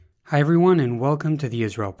Hi everyone, and welcome to the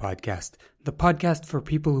Israel Podcast, the podcast for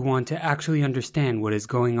people who want to actually understand what is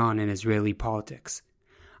going on in Israeli politics.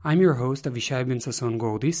 I'm your host, Avishai Ben Sasson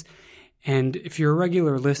Goldis, and if you're a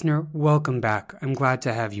regular listener, welcome back. I'm glad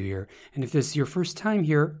to have you here. And if this is your first time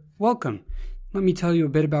here, welcome. Let me tell you a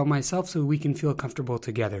bit about myself so we can feel comfortable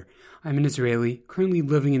together. I'm an Israeli, currently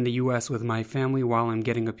living in the US with my family while I'm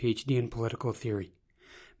getting a PhD in political theory.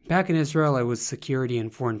 Back in Israel, I was security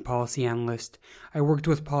and foreign policy analyst. I worked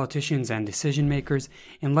with politicians and decision makers,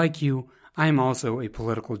 and like you, I am also a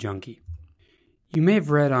political junkie. You may have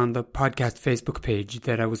read on the podcast Facebook page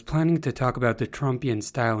that I was planning to talk about the Trumpian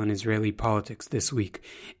style in Israeli politics this week,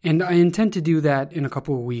 and I intend to do that in a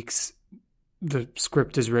couple of weeks. The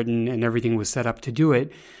script is written and everything was set up to do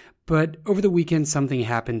it, but over the weekend something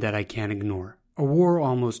happened that I can't ignore. A war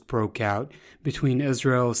almost broke out between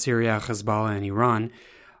Israel, Syria, Hezbollah, and Iran.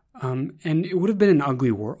 And it would have been an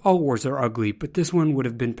ugly war. All wars are ugly, but this one would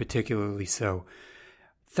have been particularly so.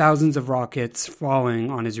 Thousands of rockets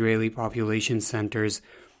falling on Israeli population centers.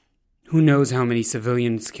 Who knows how many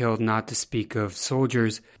civilians killed, not to speak of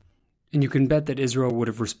soldiers. And you can bet that Israel would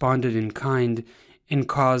have responded in kind and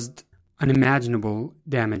caused unimaginable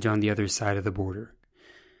damage on the other side of the border.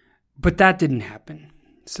 But that didn't happen.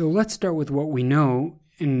 So let's start with what we know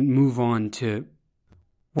and move on to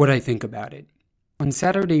what I think about it. On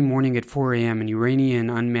Saturday morning at 4 a.m., an Iranian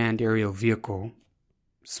unmanned aerial vehicle,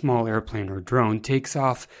 small airplane or drone, takes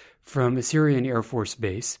off from a Syrian Air Force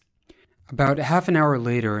base. About half an hour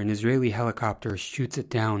later, an Israeli helicopter shoots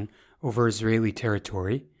it down over Israeli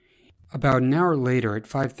territory. About an hour later, at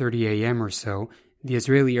 5:30 a.m. or so, the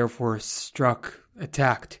Israeli Air Force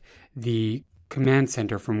attacked the command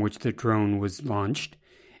center from which the drone was launched.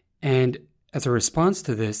 And as a response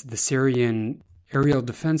to this, the Syrian aerial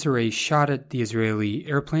defense array shot at the Israeli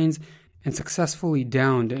airplanes and successfully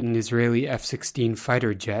downed an Israeli F-16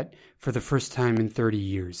 fighter jet for the first time in 30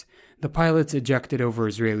 years. The pilots ejected over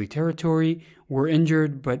Israeli territory were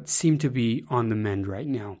injured but seem to be on the mend right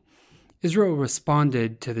now. Israel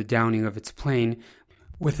responded to the downing of its plane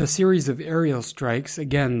with a series of aerial strikes,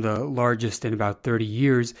 again the largest in about 30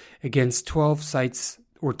 years, against 12 sites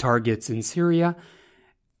or targets in Syria.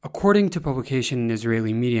 According to publication in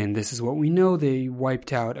Israeli media, and this is what we know, they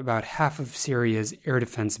wiped out about half of Syria's air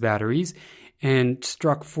defense batteries and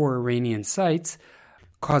struck 4 Iranian sites,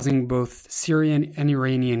 causing both Syrian and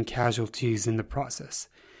Iranian casualties in the process.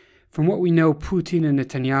 From what we know, Putin and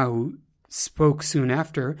Netanyahu spoke soon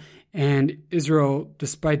after, and Israel,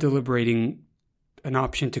 despite deliberating an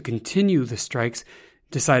option to continue the strikes,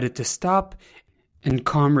 decided to stop, and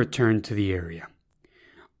calm returned to the area.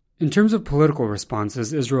 In terms of political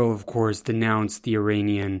responses, Israel, of course, denounced the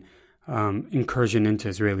Iranian incursion into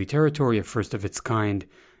Israeli territory, a first of its kind,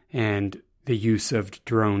 and the use of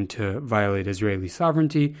drone to violate Israeli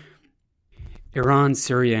sovereignty. Iran,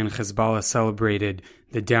 Syria, and Hezbollah celebrated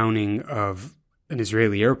the downing of an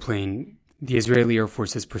Israeli airplane. The Israeli Air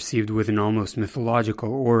Force is perceived with an almost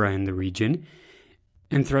mythological aura in the region,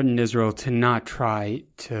 and threatened Israel to not try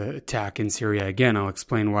to attack in Syria again. I'll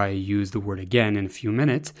explain why I use the word again in a few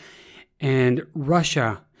minutes. And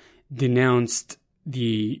Russia denounced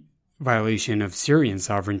the violation of Syrian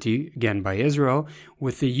sovereignty, again by Israel,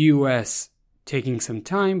 with the U.S. taking some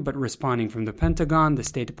time but responding from the Pentagon, the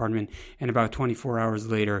State Department, and about 24 hours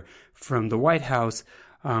later from the White House,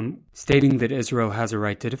 stating that Israel has a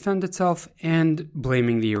right to defend itself and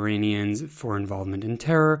blaming the Iranians for involvement in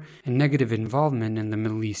terror and negative involvement in the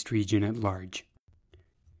Middle East region at large.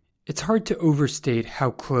 It's hard to overstate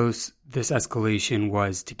how close this escalation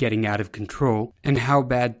was to getting out of control and how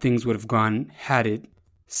bad things would have gone had it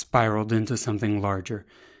spiraled into something larger.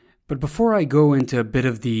 But before I go into a bit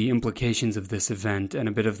of the implications of this event and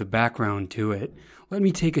a bit of the background to it, let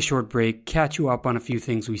me take a short break, catch you up on a few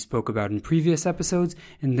things we spoke about in previous episodes,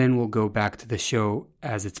 and then we'll go back to the show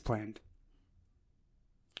as it's planned.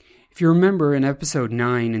 If you remember, in episode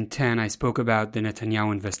 9 and 10, I spoke about the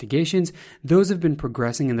Netanyahu investigations. Those have been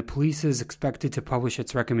progressing, and the police is expected to publish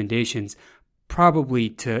its recommendations, probably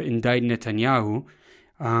to indict Netanyahu,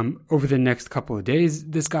 over the next couple of days.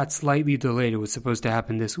 This got slightly delayed. It was supposed to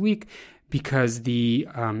happen this week because the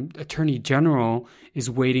Attorney General is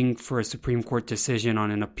waiting for a Supreme Court decision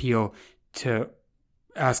on an appeal to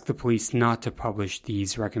ask the police not to publish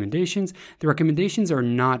these recommendations. The recommendations are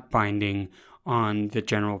not binding on the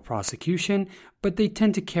general prosecution, but they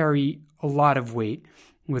tend to carry a lot of weight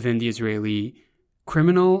within the Israeli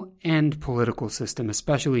criminal and political system,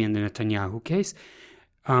 especially in the Netanyahu case.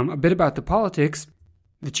 A bit about the politics.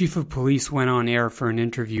 The chief of police went on air for an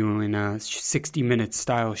interview in a 60-minute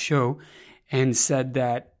style show and said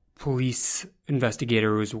that police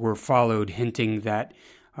investigators were followed, hinting that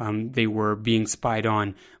they were being spied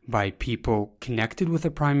on by people connected with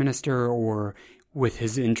the prime minister or with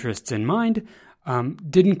his interests in mind,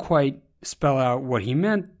 didn't quite spell out what he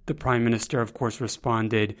meant. The prime minister, of course,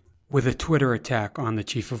 responded with a Twitter attack on the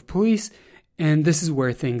chief of police. And this is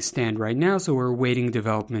where things stand right now. So we're awaiting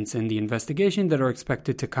developments in the investigation that are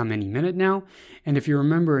expected to come any minute now. And if you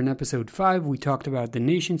remember in episode 5, we talked about the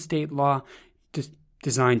nation-state law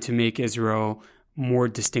designed to make Israel more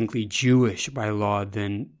distinctly Jewish by law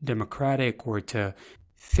than democratic or to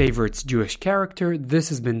favor its Jewish character. This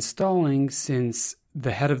has been stalling since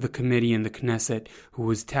the head of the committee in the Knesset, who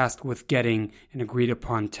was tasked with getting an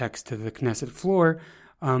agreed-upon text to the Knesset floor,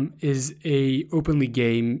 is a openly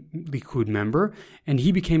gay Likud member, and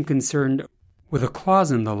he became concerned with a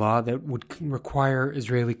clause in the law that would require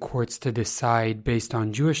Israeli courts to decide based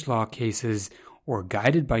on Jewish law cases or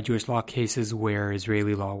guided by Jewish law cases where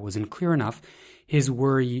Israeli law wasn't clear enough. His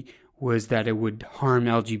worry was that it would harm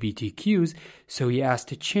LGBTQs, so he asked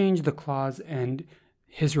to change the clause, and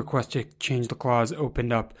his request to change the clause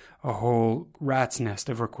opened up a whole rat's nest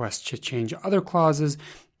of requests to change other clauses.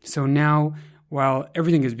 So now, while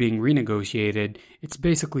everything is being renegotiated, it's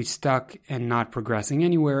basically stuck and not progressing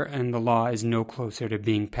anywhere, and the law is no closer to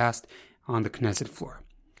being passed on the Knesset floor.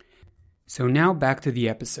 So now back to the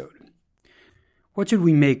episode. What should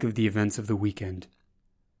we make of the events of the weekend?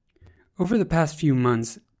 Over the past few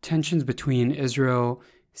months, tensions between Israel,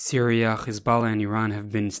 Syria, Hezbollah, and Iran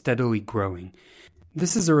have been steadily growing.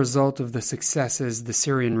 This is a result of the successes the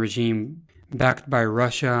Syrian regime, backed by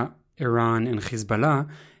Russia, Iran, and Hezbollah,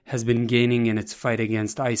 has been gaining in its fight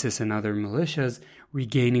against ISIS and other militias,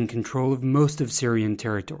 regaining control of most of Syrian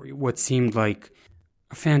territory, what seemed like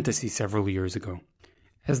a fantasy several years ago.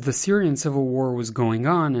 As the Syrian civil war was going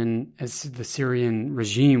on and as the Syrian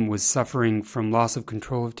regime was suffering from loss of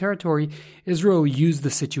control of territory, Israel used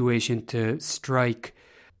the situation to strike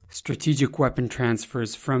strategic weapon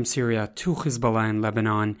transfers from Syria to Hezbollah in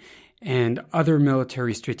Lebanon and other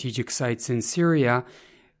military strategic sites in Syria,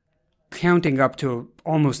 counting up to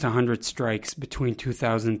almost 100 strikes between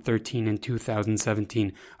 2013 and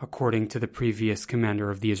 2017, according to the previous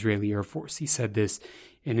commander of the Israeli Air Force. He said this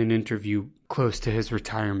in an interview close to his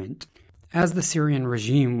retirement. As the Syrian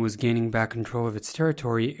regime was gaining back control of its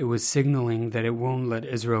territory, it was signaling that it won't let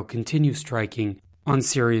Israel continue striking on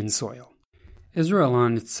Syrian soil. Israel,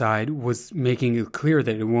 on its side, was making it clear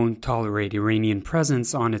that it won't tolerate Iranian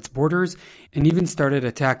presence on its borders and even started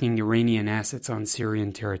attacking Iranian assets on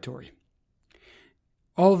Syrian territory.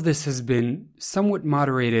 All of this has been somewhat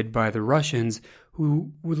moderated by the Russians,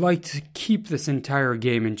 who would like to keep this entire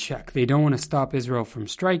game in check. They don't want to stop Israel from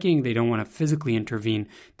striking, they don't want to physically intervene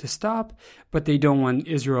to stop, but they don't want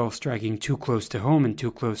Israel striking too close to home and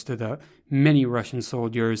too close to the many Russian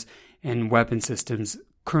soldiers and weapon systems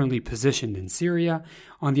currently positioned in Syria.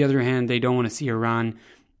 On the other hand, they don't want to see Iran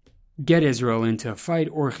get Israel into a fight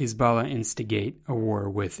or Hezbollah instigate a war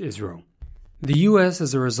with Israel. The U.S.,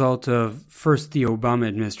 as a result of first the Obama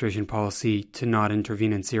administration policy to not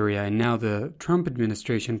intervene in Syria and now the Trump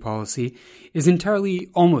administration policy, is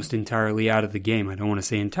almost entirely out of the game. I don't want to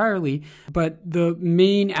say entirely, but the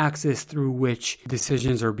main axis through which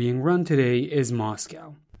decisions are being run today is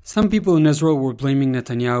Moscow. Some people in Israel were blaming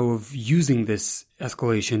Netanyahu of using this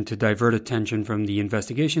escalation to divert attention from the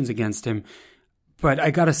investigations against him. But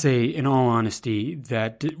I gotta say, in all honesty,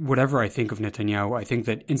 that whatever I think of Netanyahu, I think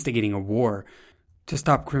that instigating a war to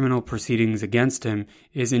stop criminal proceedings against him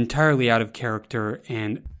is entirely out of character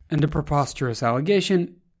and a preposterous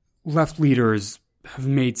allegation. Left leaders have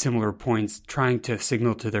made similar points, trying to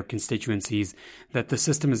signal to their constituencies that the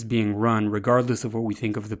system is being run, regardless of what we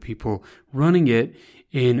think of the people running it,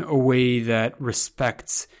 in a way that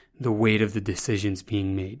respects the weight of the decisions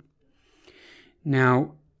being made.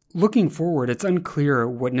 Now, looking forward, it's unclear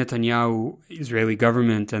what Netanyahu, Israeli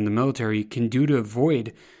government, and the military can do to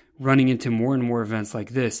avoid running into more and more events like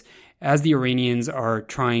this, as the Iranians are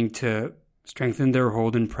trying to strengthen their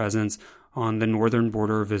hold and presence on the northern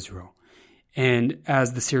border of Israel. And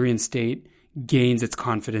as the Syrian state gains its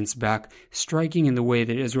confidence back, striking in the way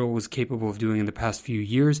that Israel was capable of doing in the past few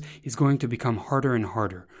years is going to become harder and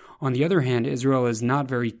harder. On the other hand, Israel is not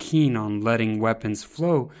very keen on letting weapons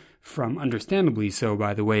flow from, understandably so,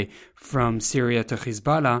 by the way, from Syria to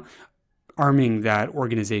Hezbollah, arming that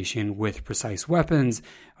organization with precise weapons,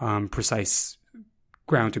 precise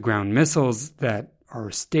ground-to-ground missiles that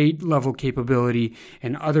are state-level capability,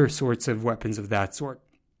 and other sorts of weapons of that sort.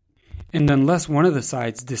 And unless one of the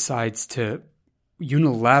sides decides to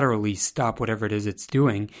unilaterally stop whatever it is it's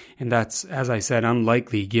doing, and that's, as I said,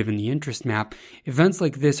 unlikely given the interest map, events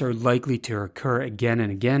like this are likely to occur again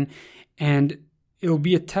and again, and it'll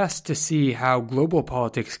be a test to see how global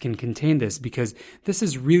politics can contain this, because this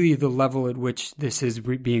is really the level at which this is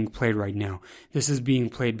being played right now. This is being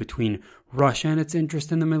played between Russia and its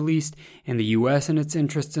interest in the Middle East, and the US and its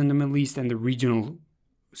interests in the Middle East, and the regional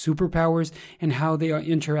superpowers, and how they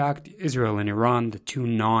interact, Israel and Iran, the two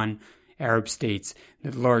non-Arab states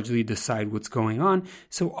that largely decide what's going on.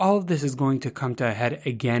 So all of this is going to come to a head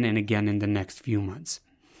again and again in the next few months.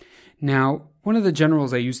 Now, one of the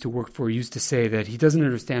generals I used to work for used to say that he doesn't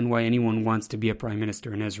understand why anyone wants to be a prime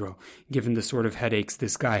minister in Israel, given the sort of headaches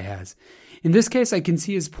this guy has. In this case, I can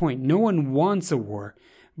see his point. No one wants a war,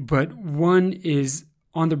 but one is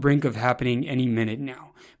on the brink of happening any minute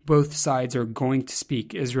now. Both sides are going to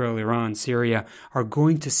speak. Israel, Iran, Syria are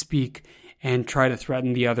going to speak and try to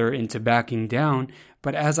threaten the other into backing down.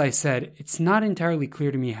 But as I said, it's not entirely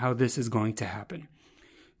clear to me how this is going to happen.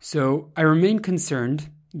 So I remain concerned,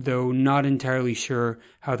 though not entirely sure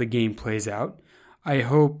how the game plays out. I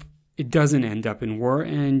hope it doesn't end up in war,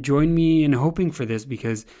 and join me in hoping for this,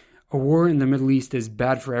 because a war in the Middle East is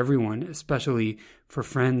bad for everyone, especially for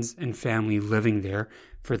friends and family living there,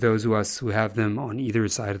 for those of us who have them on either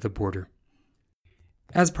side of the border.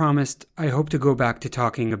 As promised, I hope to go back to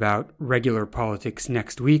talking about regular politics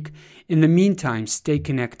next week. In the meantime, stay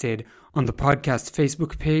connected on the podcast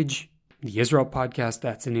Facebook page, the Israel Podcast,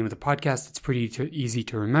 that's the name of the podcast. It's pretty easy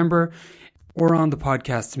to remember. Or on the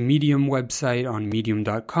podcast's Medium website on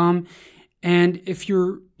medium.com. And if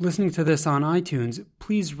you're listening to this on iTunes,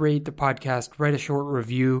 please rate the podcast, write a short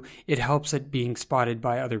review. It helps it being spotted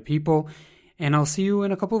by other people. And I'll see you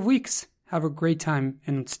in a couple of weeks. Have a great time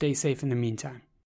and stay safe in the meantime.